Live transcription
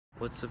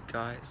What's up,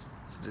 guys?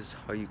 So this is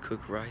how you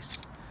cook rice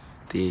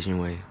the Asian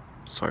way.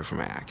 Sorry for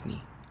my acne.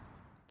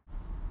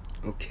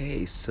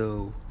 Okay,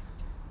 so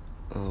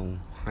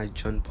hi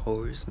John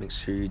Powers, make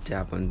sure you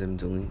dab on them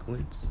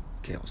delinquents.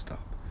 Okay, I'll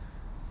stop.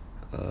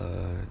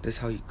 This is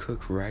how you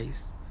cook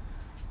rice.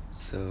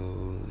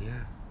 So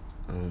yeah,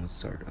 let's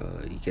start.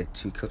 You get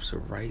 2 cups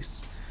of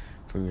rice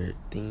from your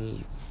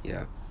thingy.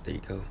 Yeah, there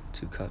you go,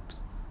 2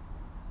 cups.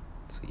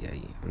 So yeah,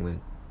 I'm gonna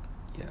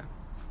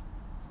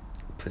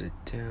put it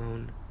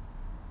down.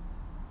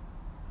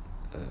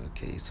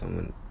 Okay, so I'm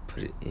gonna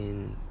put it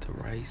in the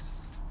rice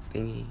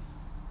thingy.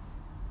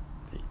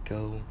 There you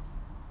go.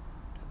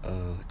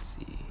 Let's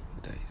see.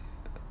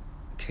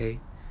 Okay,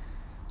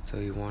 so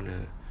you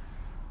wanna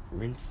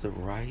rinse the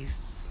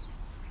rice.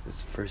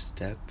 That's the first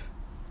step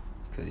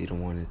because you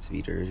don't want it to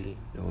be dirty.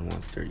 No one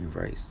wants dirty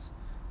rice.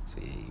 So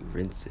yeah, you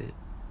rinse it.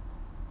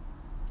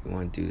 You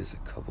want to do this a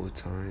couple of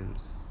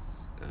times.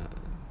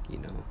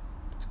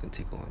 It's gonna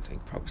take a long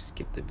time. Probably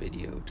skip the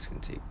video. It's gonna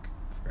take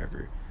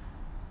forever.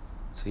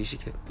 So you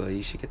should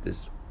get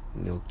this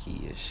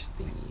milky-ish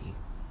thingy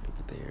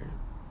over there.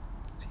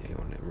 So yeah, you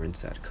want to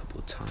rinse that a couple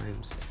of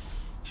times.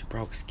 You should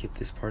probably skip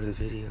this part of the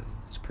video.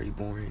 It's pretty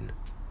boring.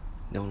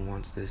 No one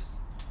wants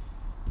this.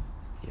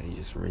 Yeah, you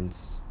just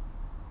rinse.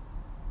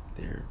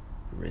 There,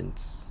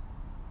 rinse,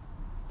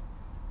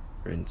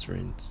 rinse,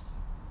 rinse,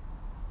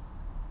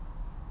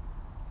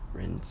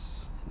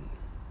 rinse, and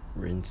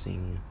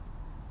rinsing.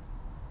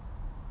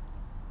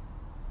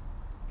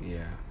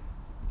 Yeah.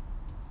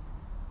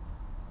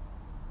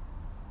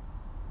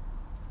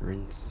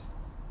 Rinse.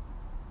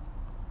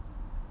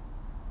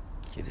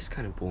 Yeah, this is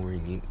kind of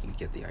boring. You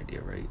get the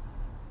idea, right?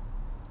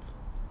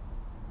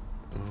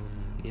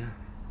 Yeah.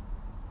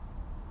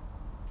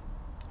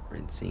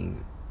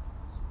 Rinsing.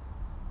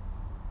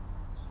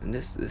 And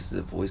this is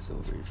a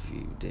voiceover. If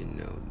you didn't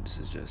know, this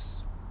is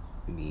just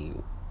me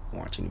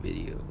watching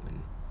video.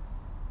 And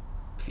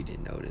if you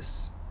didn't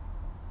notice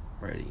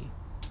already,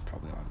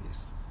 probably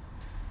obvious.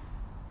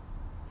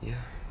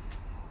 Yeah.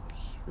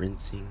 Just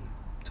rinsing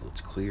until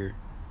it's clear.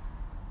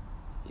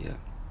 Yeah.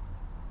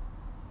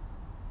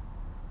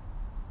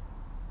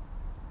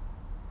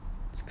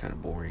 It's kind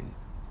of boring.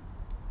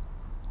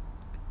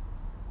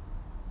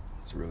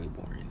 It's really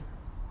boring.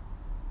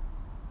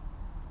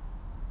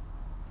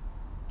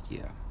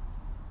 Yeah.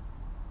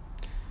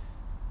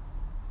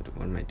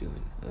 What am I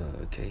doing?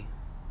 Okay.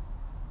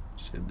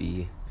 Should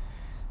be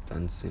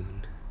done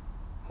soon.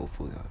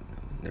 Hopefully, no,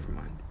 never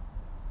mind.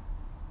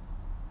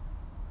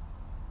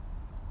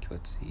 Okay,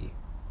 let's see.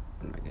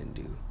 What am I gonna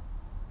do?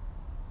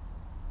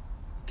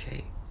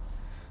 Okay.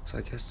 So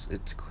I guess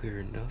it's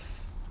clear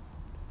enough.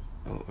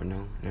 Oh, or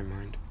no, never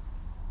mind.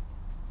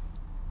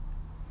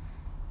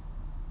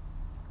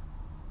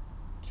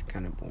 It's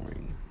kind of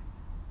boring.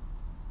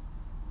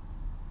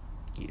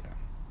 Yeah.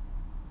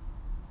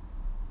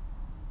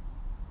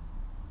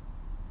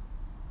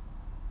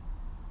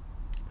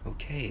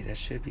 Okay, that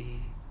should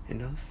be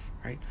enough,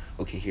 right?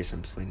 Okay, here's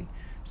some explaining.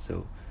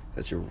 So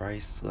that's your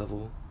rice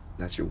level.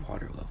 That's your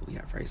water level.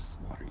 Yeah, rice,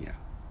 water, yeah.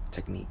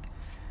 Technique.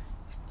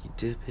 You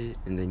dip it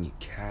and then you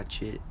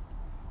catch it,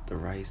 the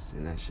rice,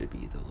 and that should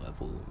be the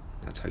level.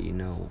 That's how you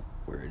know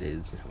where it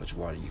is and how much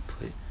water you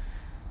put.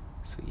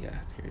 So yeah,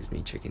 here's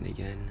me checking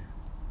again.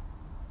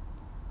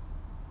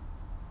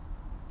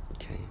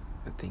 Okay,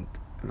 I think,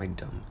 am I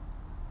dumb?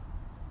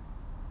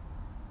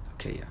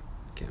 Okay, yeah.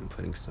 Okay, I'm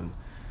putting some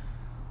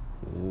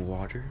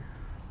water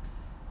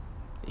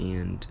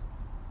and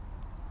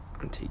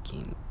I'm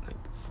taking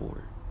like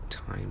 4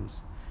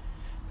 times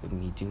of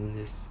me doing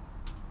this.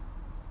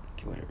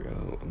 Okay, whatever.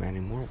 Oh, I'm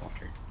adding more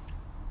water.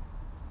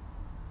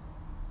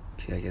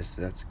 Okay, I guess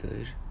that's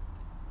good.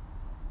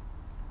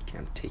 Okay,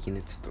 I'm taking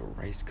it to the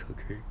rice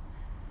cooker.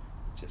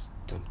 Just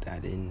dump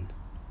that in.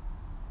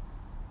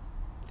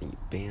 Then you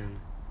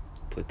bam,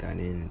 put that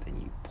in, and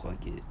then you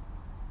plug it.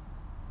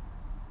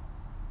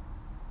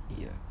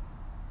 Yeah.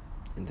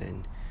 And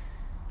then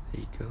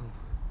there you go.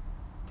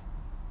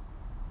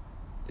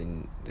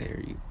 Then there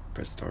you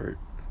press start.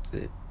 That's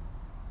it.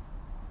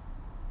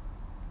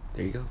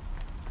 There you go.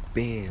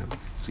 Bam.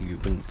 So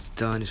when it's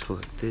done, it's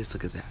like this.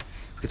 Look at that.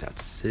 Look at that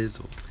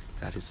sizzle.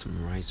 That is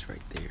some rice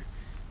right there.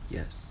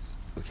 Yes.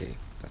 Okay,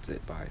 that's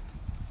it. Bye.